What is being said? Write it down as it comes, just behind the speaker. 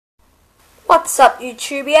What's up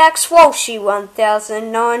YouTubiacs, Walshow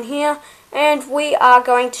 1009 here, and we are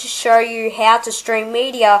going to show you how to stream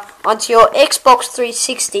media onto your Xbox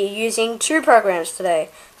 360 using two programs today,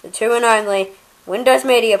 the two and only Windows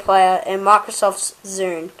Media Player and Microsoft's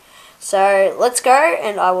Zune. So let's go,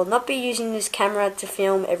 and I will not be using this camera to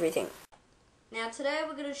film everything. Now today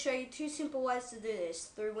we're going to show you two simple ways to do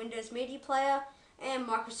this, through Windows Media Player and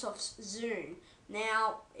Microsoft's Zune.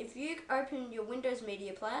 Now, if you open your Windows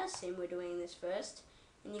Media Player, see we're doing this first,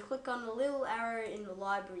 and you click on the little arrow in the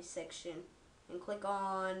library section and click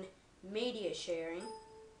on media sharing,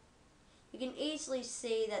 you can easily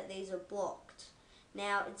see that these are blocked.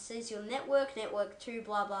 Now, it says your network 2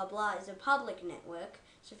 blah blah blah is a public network,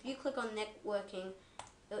 so if you click on networking,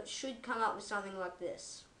 it should come up with something like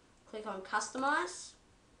this. Click on customize,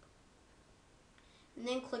 and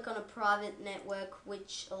then click on a private network,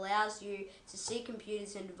 which allows you to see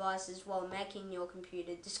computers and devices while making your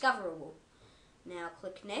computer discoverable. Now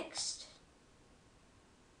click next,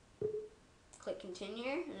 click continue,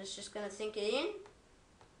 and it's just going to think it in,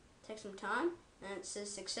 take some time, and it says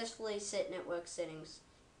successfully set network settings.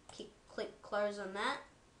 Click close on that,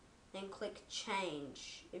 then click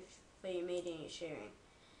change for your media sharing.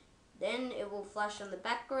 Then it will flash on the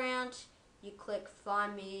background. You click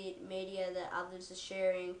find media that others are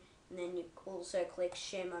sharing, and then you also click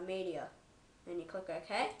share my media. Then you click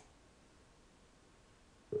OK.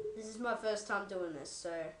 This is my first time doing this,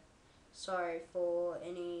 so sorry for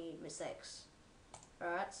any mistakes.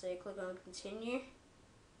 Alright, so you click on continue.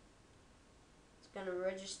 It's going to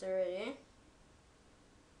register it in.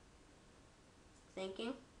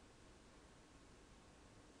 Thinking.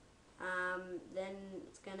 Then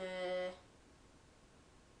it's going to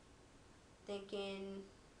thinking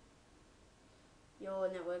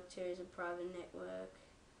your network 2 is a private network,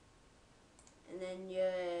 and then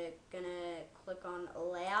you're gonna click on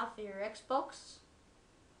allow for your Xbox.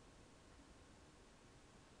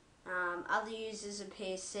 Other users of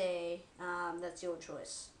PC, that's your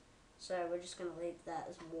choice, so we're just gonna leave that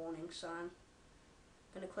as a warning sign.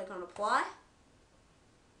 Gonna click on apply,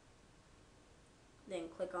 then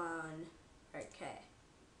click on OK.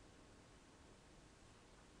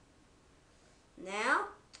 Now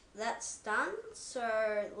that's done,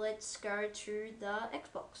 so let's go to the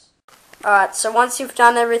Xbox. Alright, so once you've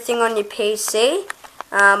done everything on your PC,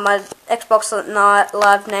 my Xbox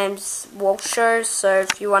Live name's Walshow, so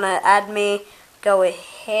if you want to add me, go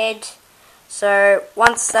ahead. So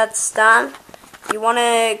once that's done, you want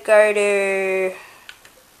to go to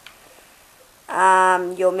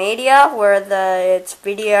your media, whether it's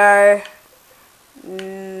video,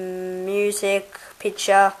 music,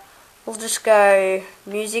 picture. We'll just go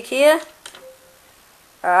music here.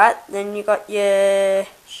 Alright, then you got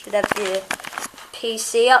should have your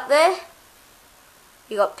PC up there.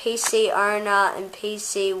 You got PC owner and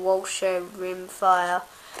PC Walshow Rimfire.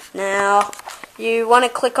 Now, you want to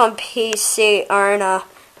click on PC owner,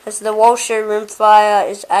 as the Walshow Rimfire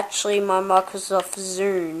is actually my Microsoft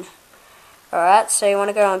Zune. Alright, so you want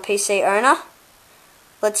to go on PC owner.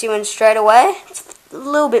 Lets you in straight away. It's a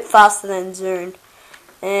little bit faster than Zune.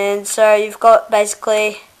 And so you've got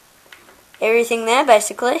basically everything there,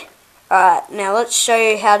 basically. Alright, now let's show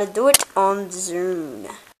you how to do it on Zune.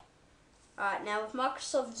 Alright, now with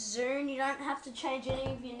Microsoft Zune, you don't have to change any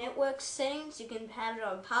of your network settings. You can have it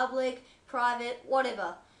on public, private,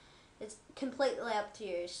 whatever. It's completely up to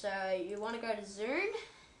you. So you want to go to Zune.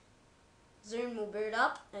 Zune will boot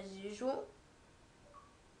up, as usual.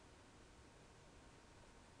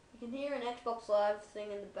 You can hear an Xbox Live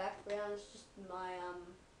thing in the background. It's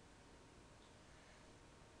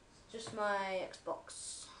just my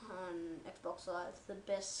Xbox on Xbox Live, the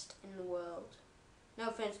best in the world. No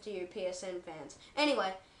offense to you PSN fans.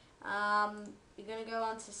 Anyway, you're gonna go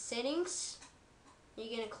on to settings.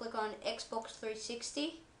 You're gonna click on Xbox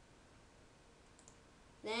 360.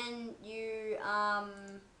 Then you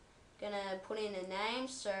gonna put in a name.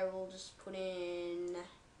 So we'll just put in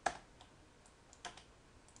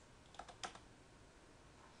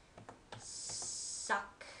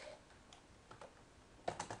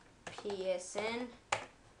PSN.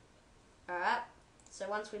 Alright, so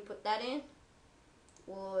once we put that in,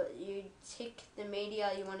 you tick the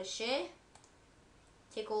media you want to share,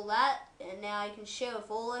 tick all that, and now you can share with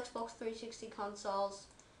all Xbox 360 consoles,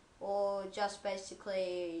 or just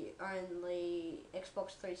basically only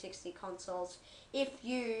Xbox 360 consoles if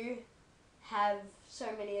you have so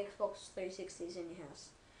many Xbox 360s in your house.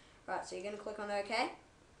 Alright, so you're going to click on OK.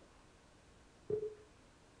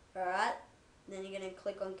 Alright. Then you're going to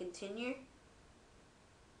click on continue.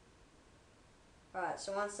 Alright,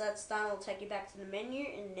 so once that's done, it'll take you back to the menu,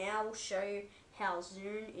 and now we'll show you how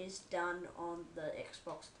Zune is done on the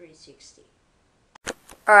Xbox 360.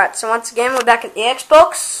 Alright, so once again we're back at the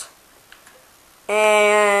Xbox,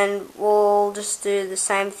 and we'll just do the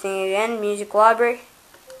same thing again, music library,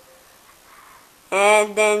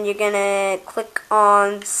 and then you're gonna click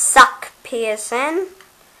on Suck PSN.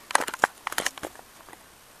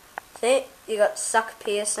 See, you got Suck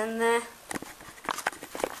PSN there.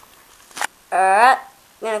 Alright,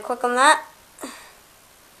 I'm gonna click on that.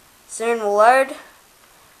 Zune will load,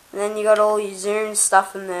 and then you got all your Zune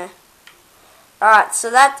stuff in there. Alright, so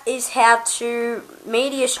that is how to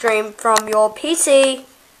media stream from your PC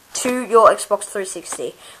to your Xbox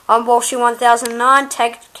 360. I'm Walshow 1009,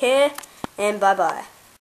 take care, and bye bye.